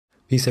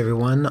Peace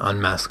everyone,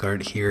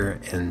 Unmasked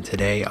here, and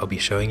today I'll be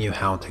showing you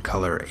how to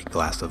color a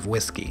glass of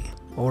whiskey,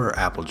 or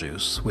apple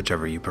juice,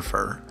 whichever you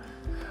prefer.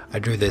 I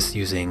drew this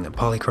using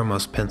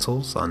Polychromos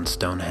pencils on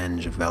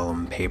Stonehenge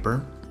vellum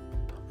paper.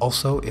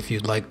 Also, if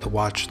you'd like to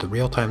watch the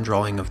real-time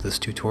drawing of this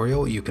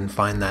tutorial, you can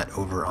find that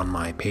over on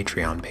my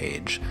Patreon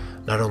page.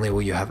 Not only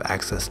will you have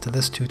access to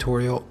this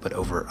tutorial, but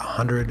over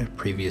 100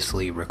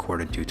 previously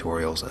recorded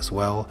tutorials as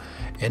well,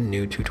 and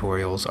new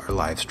tutorials are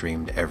live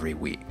streamed every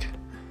week.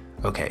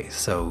 Okay,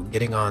 so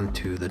getting on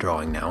to the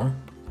drawing now.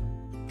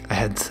 I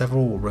had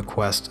several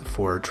requests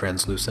for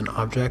translucent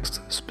objects.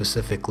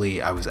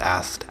 Specifically, I was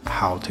asked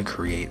how to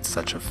create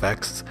such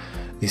effects.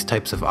 These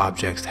types of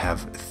objects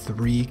have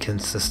 3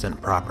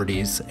 consistent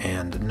properties,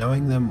 and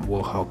knowing them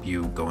will help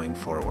you going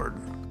forward.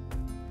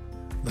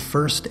 The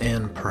first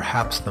and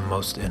perhaps the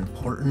most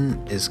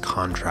important is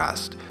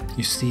contrast.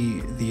 You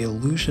see, the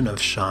illusion of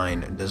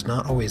shine does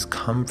not always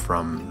come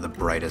from the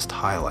brightest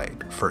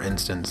highlight. For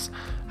instance,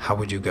 how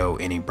would you go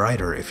any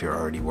brighter if you're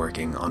already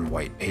working on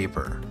white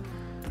paper?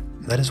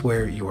 That is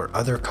where your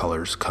other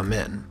colors come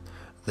in.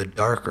 The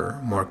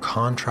darker, more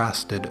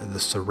contrasted the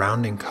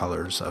surrounding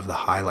colors of the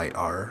highlight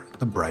are,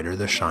 the brighter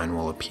the shine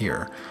will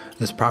appear.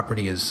 This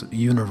property is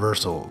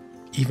universal,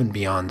 even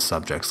beyond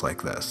subjects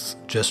like this.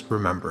 Just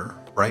remember,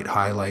 bright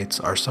highlights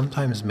are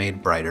sometimes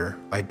made brighter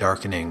by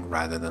darkening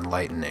rather than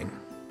lightening.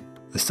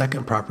 The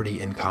second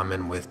property in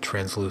common with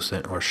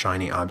translucent or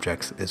shiny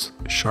objects is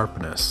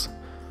sharpness.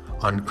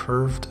 On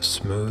curved,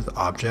 smooth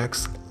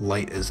objects,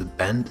 light is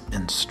bent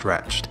and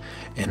stretched,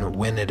 and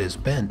when it is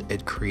bent,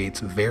 it creates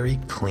very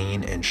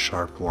clean and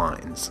sharp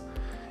lines.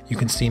 You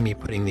can see me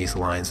putting these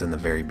lines in the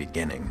very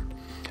beginning.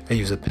 I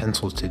use a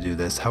pencil to do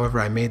this, however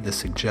I made the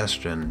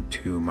suggestion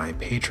to my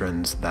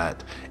patrons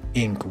that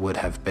ink would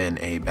have been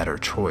a better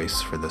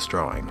choice for this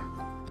drawing.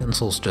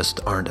 Pencils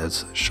just aren't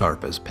as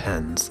sharp as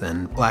pens,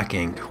 and black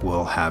ink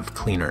will have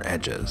cleaner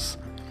edges.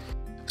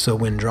 So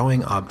when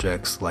drawing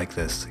objects like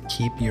this,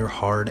 keep your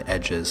hard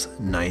edges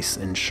nice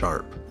and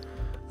sharp.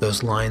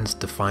 Those lines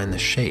define the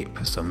shape,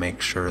 so make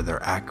sure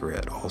they're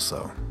accurate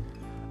also.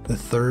 The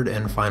third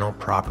and final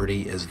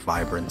property is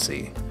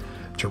vibrancy.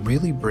 To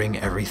really bring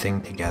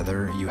everything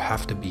together, you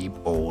have to be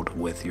bold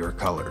with your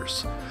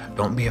colors.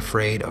 Don't be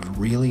afraid of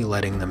really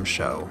letting them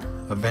show.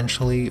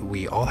 Eventually,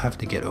 we all have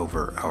to get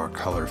over our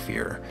color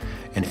fear,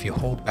 and if you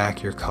hold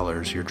back your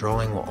colors, your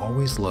drawing will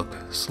always look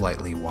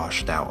slightly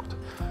washed out.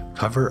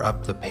 Cover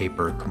up the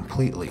paper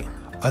completely,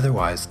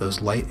 otherwise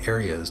those light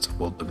areas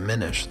will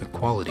diminish the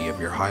quality of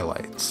your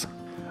highlights.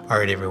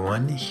 Alright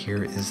everyone,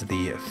 here is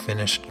the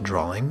finished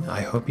drawing.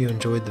 I hope you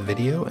enjoyed the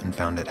video and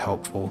found it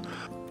helpful.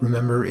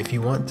 Remember, if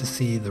you want to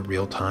see the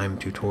real-time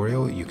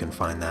tutorial, you can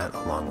find that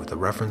along with a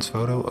reference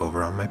photo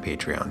over on my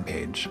Patreon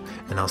page.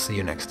 And I'll see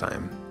you next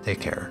time. Take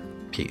care.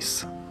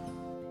 Peace.